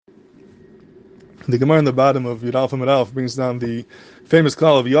The Gemara in the bottom of Yud Alpha Mid Alf brings down the famous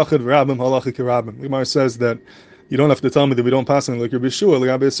klal of Yachid V'Rabim Halacha Kirabim. The Gemara says that you don't have to tell me that we don't pass on like Rabbi Yeshua,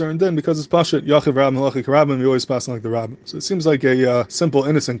 like a certain din, because it's Pashut, Yachid V'Rabim Halacha Kirabim, we always pass on like the Rabbim. So it seems like a simple,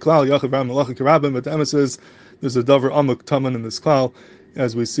 innocent klal, Yachid V'Rabim Halacha Kirabim, but the emes there's a davar amuk taman in this klal,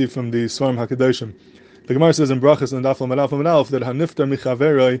 as we see from the Svarim HaKadoshim. The Gemara says in Brachas and Daf Lamed Alf that Haniftar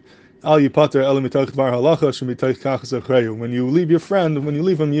Michaveroi Al Yipater Eli Mitoch Dvar Halacha Shemitoch Kachas Achreyu. When you leave your friend, when you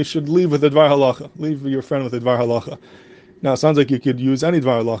leave him, you should leave with a Dvar Halacha. Leave your friend with a Dvar Halacha. Now, it sounds like you could use any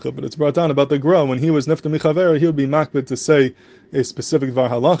Dvar Halacha, but it's brought down about the Gra. When he was Niftar Michaveroi, he would be makbid to say a specific Dvar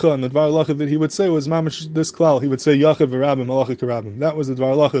Halacha, and the Dvar Halacha that he would say was mamish this klal. He would say Yachid V'Rabim Halacha Karabim. That was the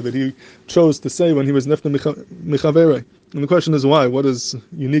Dvar Halacha that he chose to say when he was Niftar Michaveroi. And the question is why? What is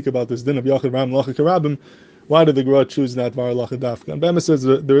unique about this din of Yachid V'Rabim Halacha Karabim? Why did the Gra choose that Dvar Halacha dafka? And Bama says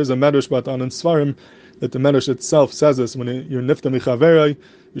that there is a medrash brought on in Svarim that the medrash itself says this: when you're niftar michaverei,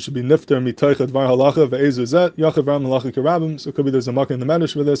 you should be niftar mitoich Dvar Halacha ve'ezu zet Yachid V'Rabim Halacha Karabim. So it could be there's a makkah in the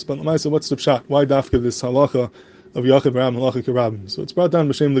medrash for this, but Lamaisa, what's the pshat? Why dafka this halacha of Yachid V'Rabim Halacha Karabim? So it's brought down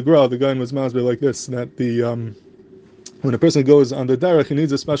b'shem the Gra. The guy was masbeh like this: that the when a person goes on the derech, he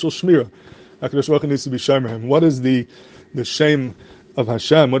needs a special shmira. HaKadosh Baruch Hu needs to be shomer him. What is the shame of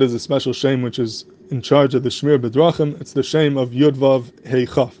Hashem? What is the special shame which is in charge of the Shmir B'drachim? It's the shame of Yudvav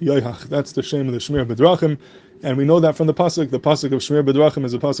Heichaf, Yoyhach. That's the shame of the Shmir B'drachim. And we know that from the pasuk. The pasuk of Shmir B'drachim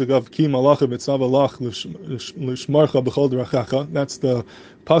is a pasuk of Ki Malacha B'tzav Alach L'shmarcha B'chol D'rachacha. That's the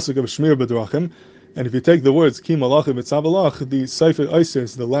pasuk of Shmir B'drachim. And if you take the words Ki Malacha B'tzav Alach, the Sefer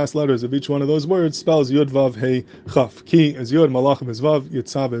Isis, the last letters of each one of those words, spells Yudvav Heichaf. Ki is Yud, Malachim is Vav,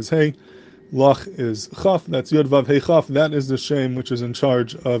 Yitzav is Hey, Lach is Chaf. That's Yudvav Heichaf. That is the shame which is in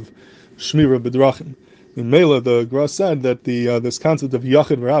charge of Shmira B'drachim. In Mela, the Gra said that this concept of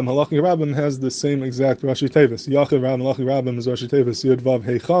Yachid V'Rabim Halacha Karabim has the same exact Rashi Tevis. Yachid V'Rabim Halacha Karabim is Rashi Tevis. Yud Vav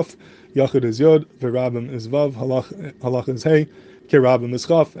Hey Chaf. Yachid is Yud. V'Rabim is Vav. Halach is Hey. Kirabim is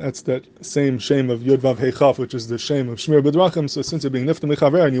Chaf. That's that same shame of Yud Vav Hey Chaf, which is the shame of Shmir B'drachim. So since you're being nifta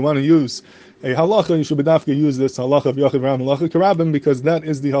michaver and you want to use a halacha, you should be dafka use this halacha of Yachid V'Rabim Halacha Karabim, because that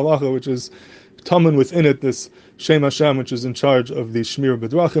is the halacha which is tamen within it, this Shem Hashem, which is in charge of the Shmir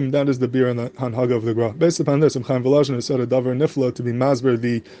B'drachim. That is the beer and the hanhaga of the Gra. Based upon this, Chaim Volozhin has said a davar nifla to be masber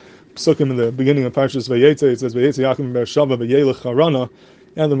the psukim in the beginning of Parshas Vayetze. It says Vayetze Yakim Be'ershava Vayelech Harana,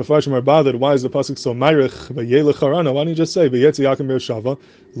 and the Mefarshim are bothered. Why is the pasuk so ma'irich Vayelech Harana? Why don't you just say Vayetze Yakim Be'ershava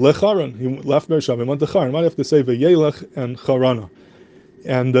Lecharan? He left Be'ershava, he went to Charan. Why do you have to say Vayelech and Harana?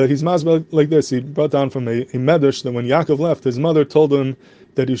 And he's masber like this. He brought down from a medrash that when Yaakov left, his mother told him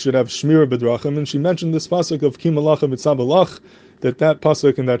that he should have Shmira B'drachim, and she mentioned this pasuk of Ki Malacha B'tzav Alach, that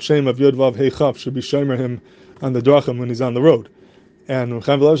pasuk and that shame of Yud Vav Hey Chaf should be shomer him on the drachim when he's on the road. And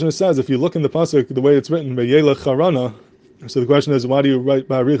Chaim Volozhin says, if you look in the pasuk the way it's written, V'yelech Charana, so the question is, why do you write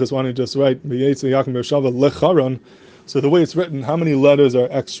Ba'arichas? Why don't you just write V'yetze Yakim Be'ershava Lecharan? So the way it's written, how many letters are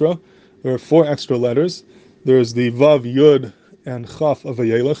extra? There are 4 extra letters. There's the Vav Yud and Chaf of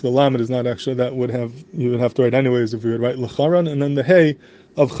Vayelech. The Lamed is not extra. That you would have to write anyways if you would write Lecharan, and then the Hey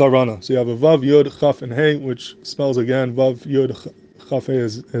of Charana. So you have a Vav Yud Chaf and Hey, which spells again Vav Yud Chaf Hey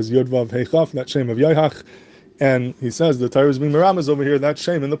as Yud Vav Hey Chaf, that shame of Yoyhach. And he says the Torah is being Meramas over here, that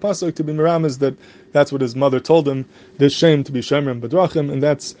shame in the pasuk to be Meramas, that's what his mother told him, this shame to be Shemer and B'drachim, and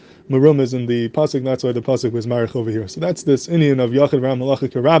that's Merumas in the pasuk. That's why the pasuk was Marich over here. So that's this Indian of Yachid V'Rabim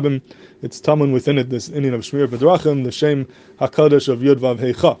Halacha Karabim. It's tamun within it, this Indian of Shmir B'drachim, the shame Hakadosh of Yud Vav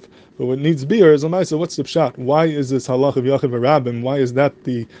Hey Chaf. But what needs beer is Lamaisa, what's the pshat? Why is this halacha of Yachid V'Rabim? Why is that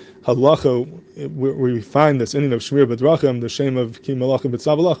the halacha where we find this Indian of Shmir B'drachim, the shame of Ki Malacha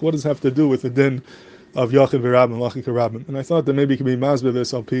B'tzav Alach? What does it have to do with the din of Yachid V'Rabim Halacha Karabim? And I thought that maybe it could be masber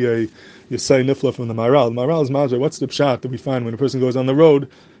this al pi a Yisai Nifla from the Maral. The Maral is masber. What's the pshat that we find when a person goes on the road?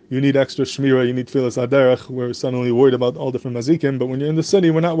 You need extra shmira, you need tfilas aderech. We're suddenly worried about all different mazikim, but when you're in the city,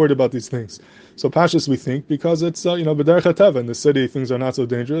 we're not worried about these things. So pashas, we think, because it's b'derech hateva. In the city, things are not so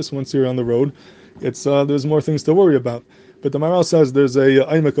dangerous. Once you're on the road, it's there's more things to worry about. But the Maral says there's a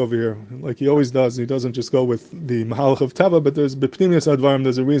aimek over here, like he always does. He doesn't just go with the mahalach of teva, but there's b'pnimius advarim.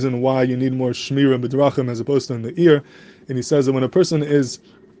 There's a reason why you need more shmira b'drachim as opposed to in the ear. And he says that when a person is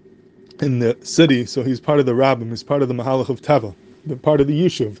in the city, so he's part of the rabbim, he's part of the mahalach of teva, the part of the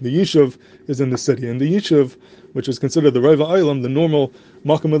yishuv. The yishuv is in the city, and the yishuv, which is considered the Reva Eilam, the normal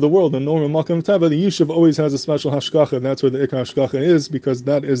makam of the world, the normal makam of Teva, the yishuv always has a special hashkacha, and that's where the ikar hashkacha is, because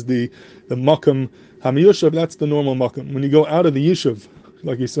that is the makam hamiyushav, that's the normal makam. When you go out of the yishuv,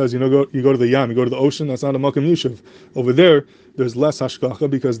 Like he says, you go to the Yam, you go to the ocean, that's not a Makam Yishuv. Over there, there's less hashkacha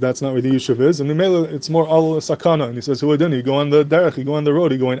because that's not where the Yishuv is, and it's more al sakana. And he says, you go on the derech, you go on the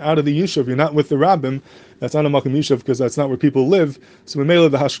road, you're going out of the Yishuv, you're not with the rabbim, that's not a Makam Yishuv because that's not where people live. So Mimela,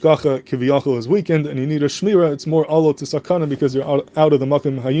 the hashkacha kiviyachol is weakened, and you need a shmira, it's more al to sakana because you're out of the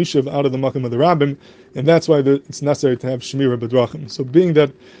Makam HaYishuv, out of the Makam of the rabbim, and that's why it's necessary to have shmira bedrachim. So being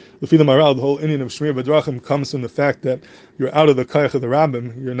that L'fi the Maral, the whole Indian of Shmir B'drachim comes from the fact that you're out of the Kayach of the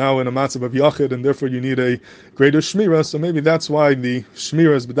Rabbim, you're now in a matzav of Yachid, and therefore you need a greater Shmira, so maybe that's why the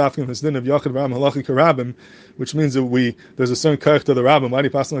Shmira is B'dafkin this din of Yachid Rabbim Halachi Karabbim, which means that there's a certain Kayach to the Rabbim. Why do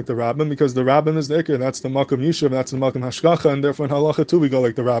you pass like the Rabbim? Because the Rabbim is the Iker, that's the Makam Yishuv, that's the Makam Hashkacha, and therefore in Halacha too we go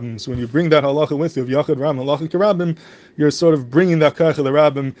like the Rabbim. So when you bring that Halacha with you of Yachid Rabbim Halachi Karabbim, you're sort of bringing that Kayach of the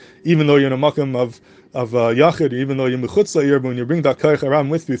Rabbim, even though you're in a Makam of Yachid, even though you're Mechutz La'ir, but when you bring that Kayach Haram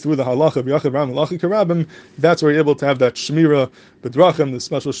with you through the Halacha of Yachid Ram Halachi Karabim, that's where you're able to have that Shmira B'drachim, the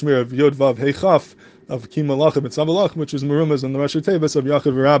special Shmira of Yod Vav Hei Chaf, of Kim Malach B'Tzav Alach, which is Merumas and the Rashi Tevis of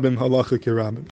Yachid Rabim Halachi Karabim.